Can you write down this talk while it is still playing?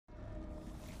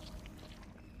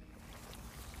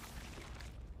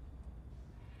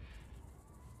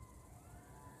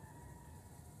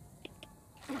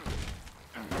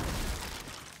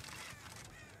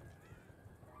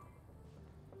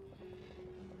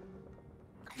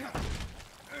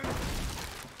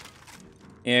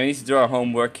Yeah, we need to do our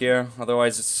homework here,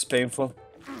 otherwise it's painful.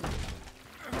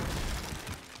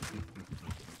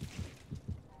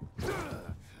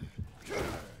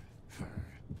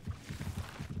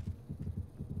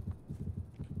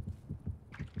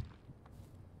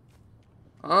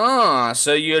 Ah,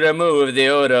 so you remove the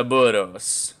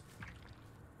Ouroboros.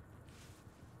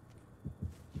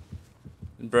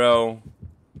 Bro.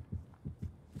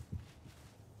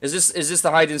 Is this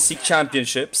the hide and seek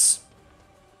championships?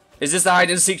 Is this the hide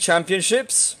and seek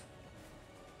championships?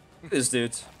 Look at this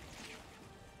dude.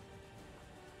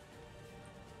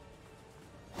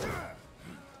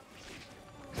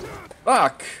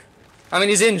 Fuck. I mean,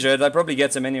 he's injured. I probably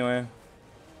get him anyway.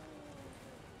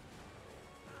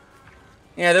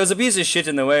 Yeah, there was a piece of shit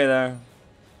in the way there.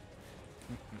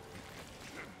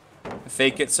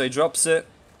 Fake it so he drops it.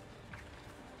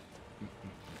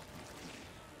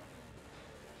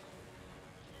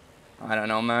 I don't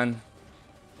know, man.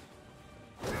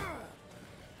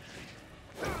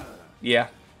 Yeah.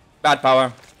 Bad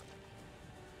power.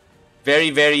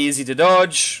 Very, very easy to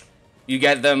dodge. You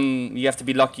get them, you have to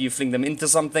be lucky you fling them into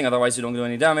something, otherwise you don't do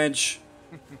any damage.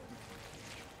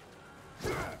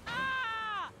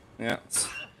 Yeah.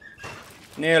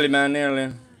 Nearly, man,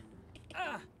 nearly.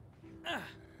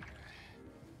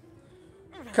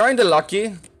 Kinda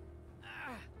lucky.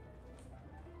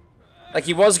 Like,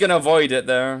 he was gonna avoid it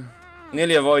there.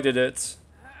 Nearly avoided it.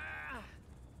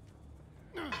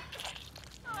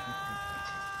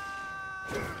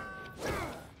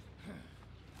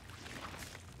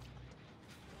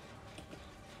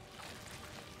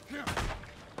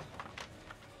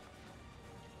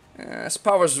 His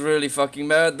power's really fucking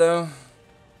bad, though.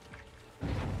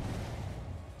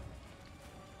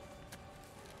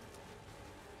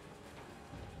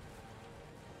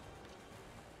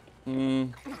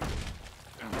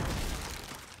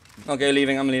 Okay,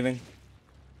 leaving. I'm leaving.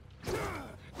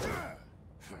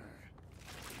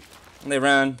 They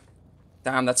ran.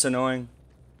 Damn, that's annoying.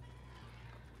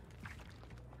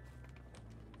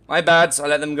 My bad. I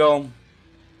let them go.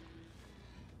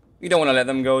 You don't want to let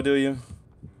them go, do you?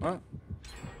 What?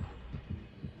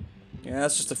 Yeah,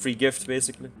 that's just a free gift,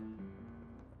 basically.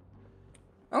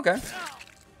 Okay.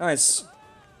 Nice.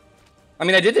 I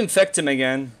mean, I did infect him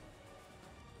again.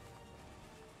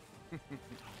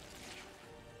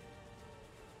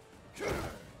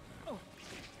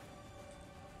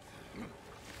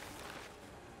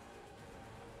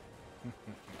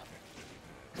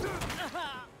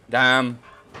 Damn.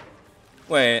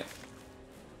 Wait.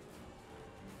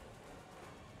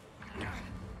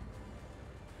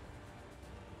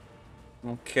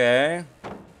 Okay.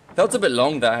 Felt a bit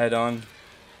long, that head-on.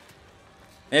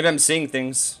 Maybe I'm seeing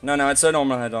things. No, it's a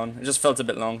normal head-on. It just felt a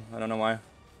bit long. I don't know why.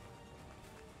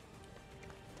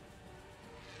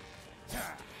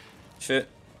 Shit.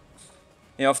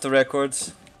 Yeah, off the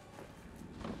records.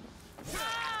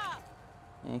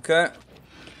 Okay.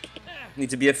 Need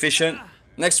to be efficient.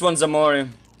 Next one's Amori.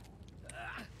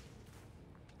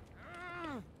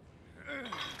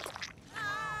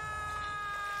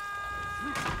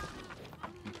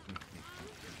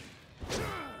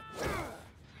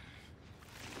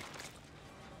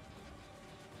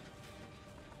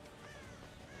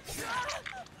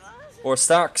 Or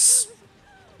stacks.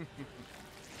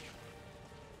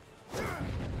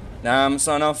 Damn, it's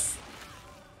not enough.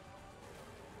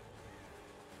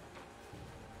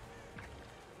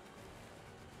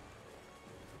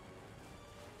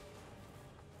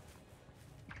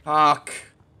 Fuck.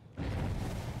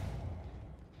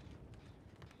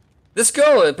 This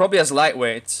girl, it probably has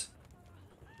lightweight.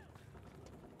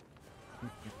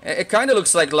 It kind of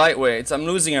looks like lightweight. I'm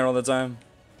losing her all the time.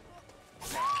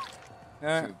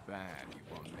 Yeah. Too bad you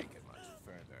won't make it much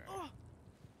further.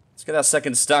 Let's get that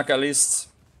second stack at least.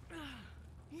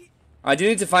 I do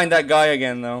need to find that guy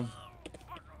again though.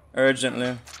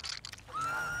 Urgently.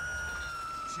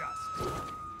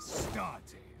 Just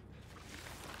starting.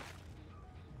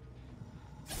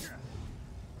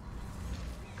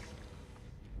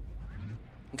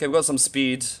 Okay, we've got some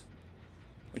speed,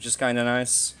 which is kind of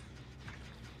nice.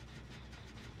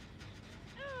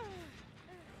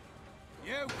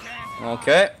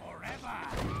 Okay.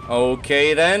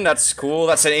 Okay then, that's cool.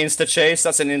 That's an insta chase.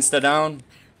 That's an insta down.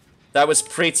 That was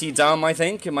pretty dumb, I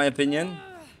think, in my opinion.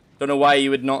 Don't know why you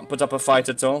would not put up a fight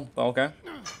at all, but okay.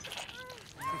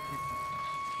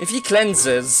 If he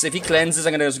cleanses, I'm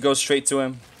gonna just go straight to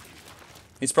him.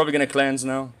 He's probably gonna cleanse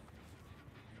now.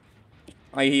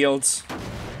 I healed.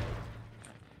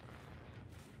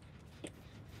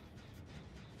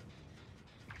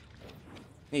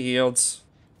 He healed.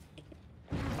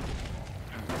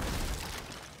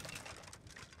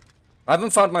 I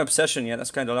haven't found my obsession yet,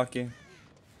 that's kinda lucky.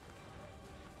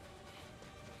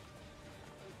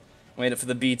 Waited for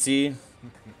the BT.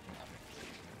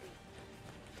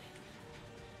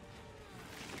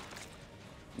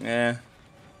 Yeah.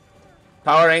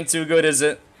 Power ain't too good, is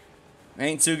it?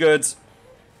 Ain't too good.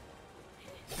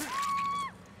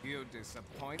 You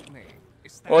disappoint me.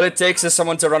 All it takes is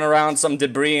someone to run around some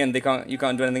debris and you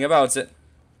can't do anything about it.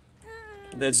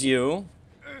 There's you.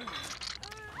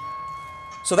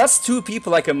 So that's two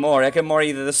people I can more. I can more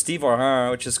either the Steve or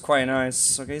her, which is quite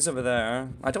nice. Okay, he's over there.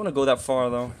 I don't want to go that far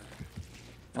though.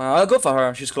 I'll go for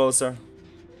her. She's closer.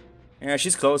 Yeah,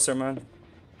 she's closer, man.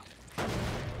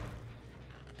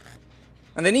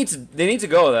 And they need to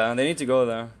go there. They need to go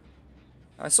there.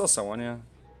 I saw someone, yeah.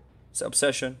 It's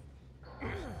obsession.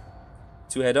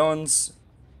 Two head-ons.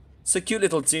 It's a cute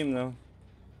little team though.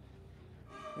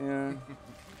 Yeah.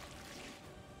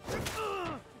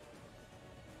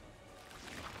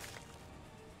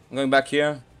 I'm going back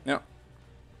here. Yeah.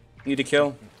 Need a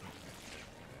kill.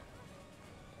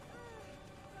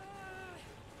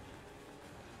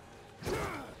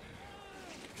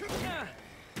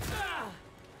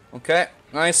 Okay,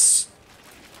 nice.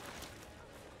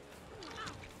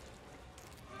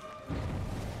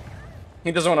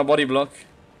 He doesn't want a body block.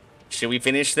 Should we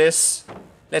finish this?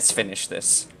 Let's finish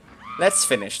this. Let's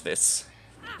finish this.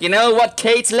 You know what,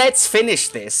 Kate? Let's finish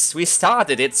this. We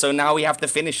started it, so now we have to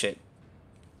finish it.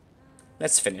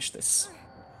 Let's finish this.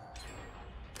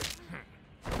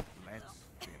 Let's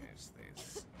finish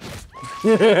this.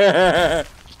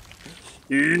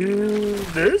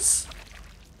 This?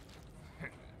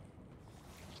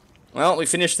 Well, we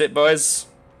finished it, boys.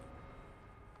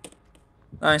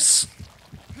 Nice.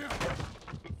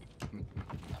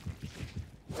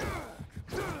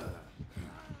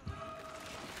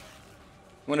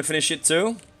 Wanna finish it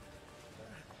too?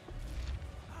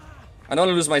 I don't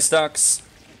wanna lose my stocks.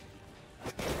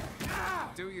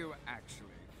 Do you actually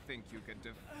think you can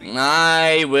defeat?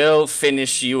 I will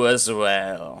finish you as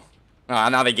well. Ah,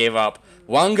 now they gave up.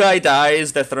 One guy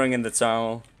dies, they're throwing in the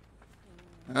towel.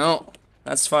 Oh,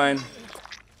 that's fine.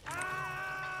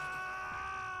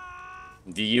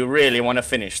 Do you really want to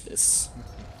finish this?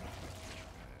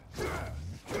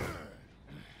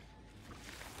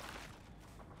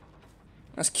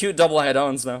 That's cute double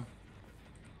head-ons though.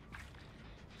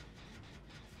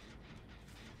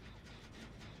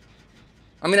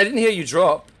 I mean, I didn't hear you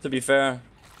drop, to be fair.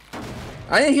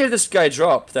 I didn't hear this guy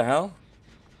drop, the hell?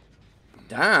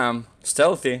 Damn,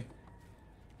 stealthy.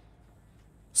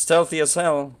 Stealthy as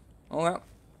hell. Oh well.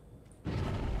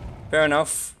 Fair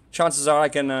enough. Chances are I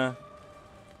can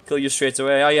kill you straight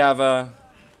away. Oh, you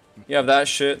have that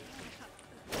shit.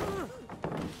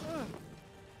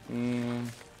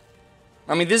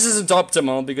 I mean, this isn't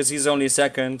optimal because he's only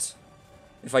second.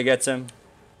 If I get him.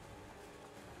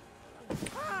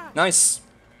 Nice.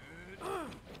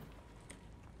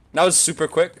 That was super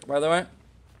quick, by the way.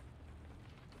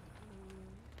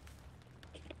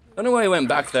 Don't know why he went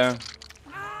back there.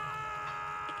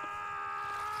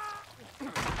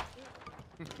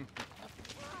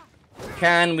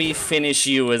 Can we finish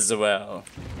you as well?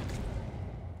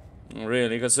 Really?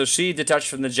 Because so she detached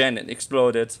from the gen, it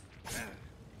exploded.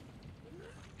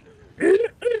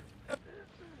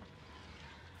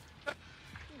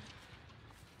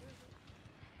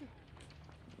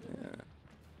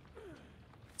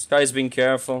 This guy's being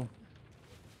careful.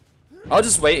 I'll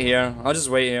just wait here. I'll just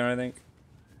wait here, I think.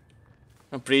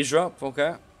 A pre-drop,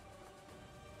 okay.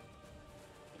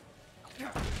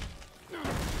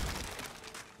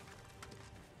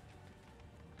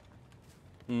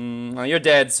 Oh, you're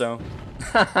dead, so.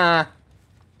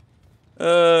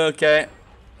 Okay.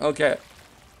 Okay.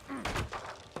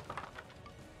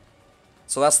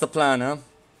 So that's the plan, huh?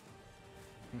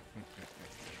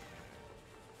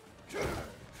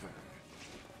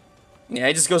 Yeah,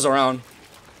 he just goes around.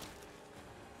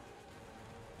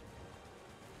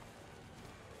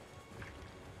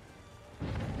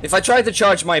 If I try to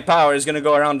charge my power, it's gonna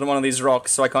go around one of these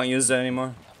rocks, so I can't use it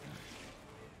anymore.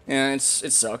 Yeah, it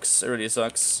sucks. It really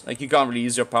sucks. Like, you can't really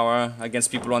use your power against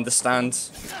people who understand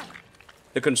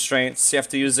the constraints. You have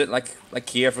to use it like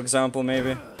here, for example,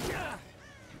 maybe. Is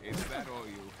that all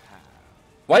you have?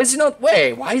 Why is he not?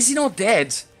 Wait, why is he not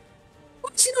dead?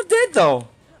 Why is he not dead though,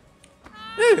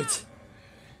 dude?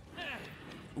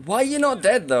 Why are you not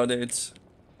dead though, dude?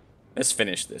 Let's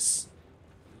finish this.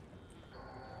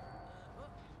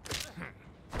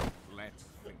 Let's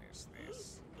finish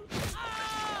this.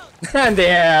 And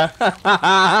there.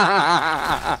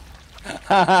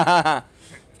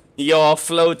 You're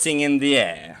floating in the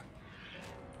air.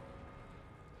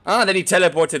 Ah, then he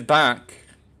teleported back.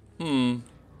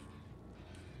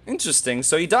 Interesting.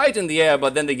 So he died in the air,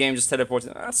 but then the game just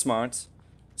teleported. That's smart.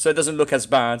 So it doesn't look as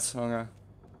bad. Okay.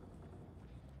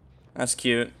 That's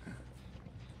cute.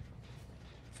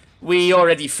 We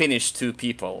already finished 2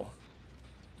 people.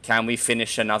 Can we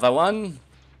finish another one?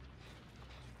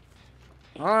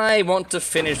 I want to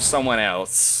finish someone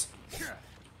else.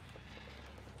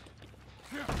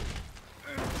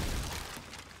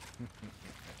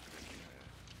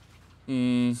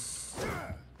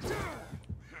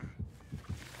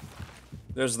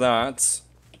 There's that.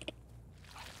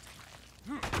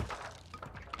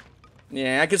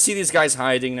 Yeah, I can see these guys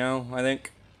hiding now, I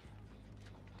think.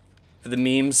 For the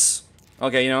memes.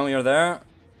 Okay, you know, you're there.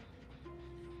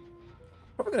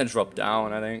 Probably gonna drop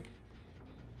down, I think.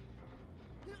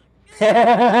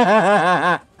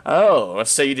 Oh,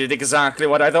 so you did exactly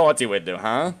what I thought you would do,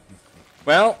 huh?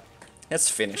 Well, let's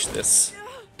finish this.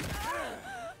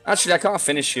 Actually, I can't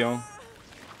finish you.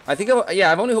 I think,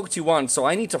 yeah, I've only hooked you once, so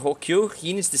I need to hook you.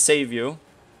 He needs to save you.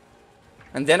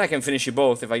 And then I can finish you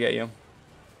both if I get you.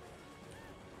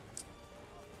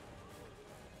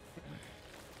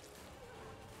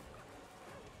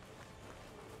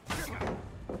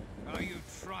 Are you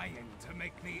trying to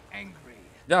make me angry?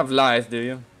 You don't have life, do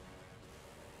you?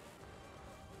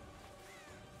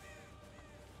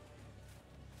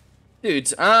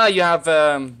 Dude, you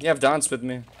have Dance with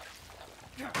me.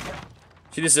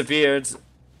 She disappeared.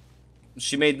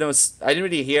 She made no I didn't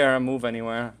really hear her move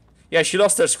anywhere. Yeah, she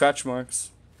lost her scratch marks.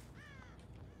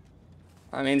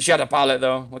 I mean, she had a pallet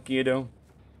though. What can you do?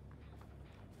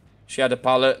 She had a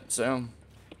pallet, so...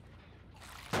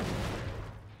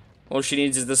 all she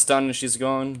needs is the stun and she's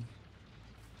gone.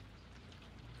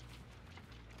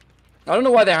 I don't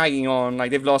know why they're hanging on.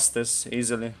 Like, they've lost this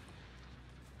easily.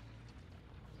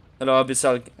 Hello,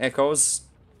 Abyssal Echoes.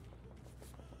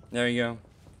 There you go.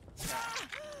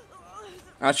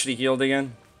 Actually healed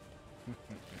again.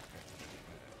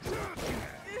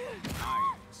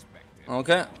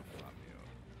 Okay.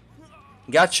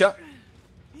 Gotcha.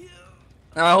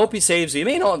 Now, I hope he saves you. He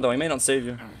may not, though. He may not save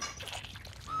you.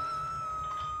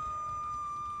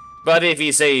 But if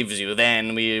he saves you,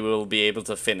 then we will be able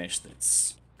to finish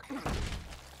this.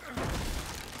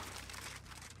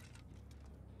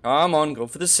 Come on, go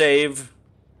for the save.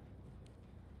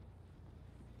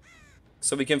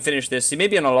 So we can finish this. He may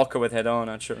be on a locker with head on,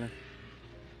 actually.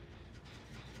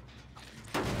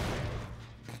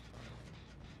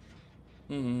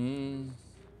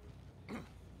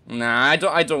 Nah,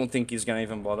 I don't think he's gonna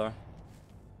even bother.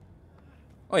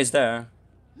 Oh, he's there.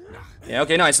 Yeah,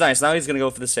 okay, nice. Now he's gonna go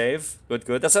for the save. Good.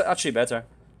 That's actually better.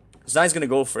 Because now he's gonna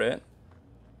go for it.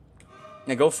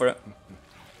 Yeah, go for it.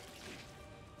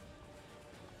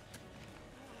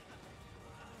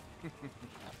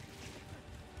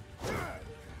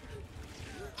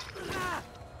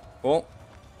 Cool.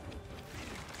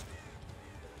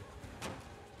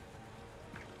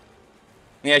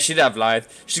 Yeah, she'd have Lithe.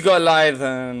 She's got Lithe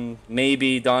and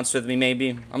maybe Dance with me,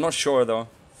 maybe. I'm not sure though.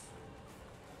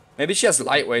 Maybe she has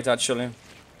Lightweight actually.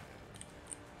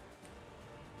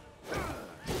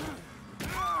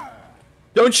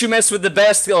 Don't you mess with the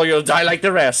best or you'll die like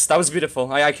the rest. That was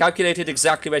beautiful. I calculated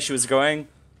exactly where she was going.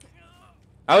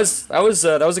 That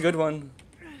was a good one.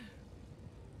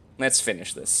 Let's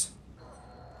finish this.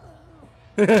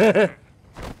 Let's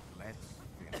finish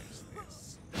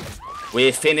this.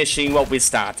 We're finishing what we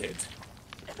started.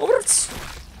 What?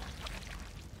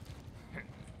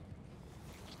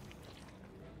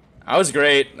 That was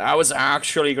great. That was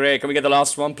actually great. Can we get the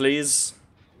last one, please?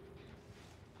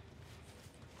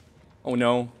 Oh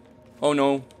no. Oh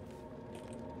no.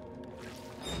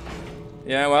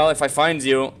 Yeah, well, if I find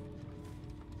you...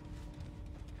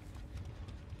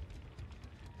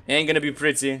 it ain't gonna be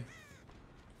pretty.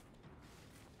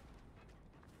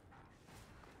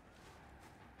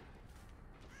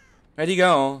 Where'd he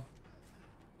go?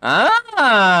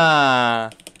 Ah!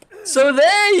 So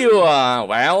there you are!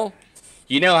 Well,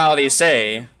 you know how they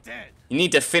say, you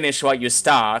need to finish what you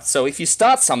start. So if you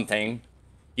start something,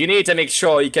 you need to make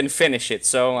sure you can finish it.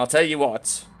 So I'll tell you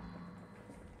what.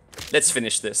 Let's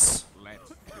finish this.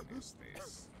 Let's finish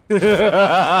this.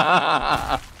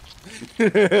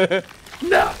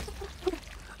 No!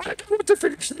 I don't want to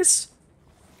finish this.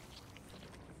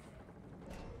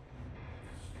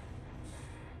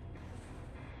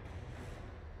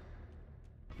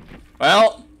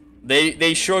 Well,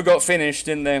 they sure got finished,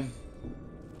 didn't they?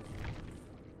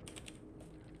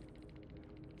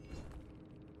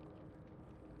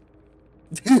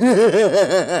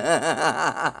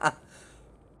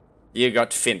 You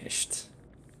got finished.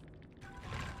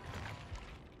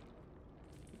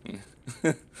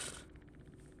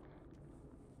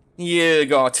 You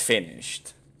got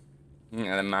finished. And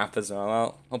a map as well.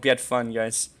 Well, hope you had fun,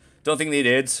 guys. Don't think they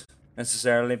did,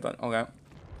 necessarily, but okay.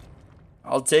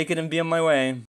 I'll take it and be on my way.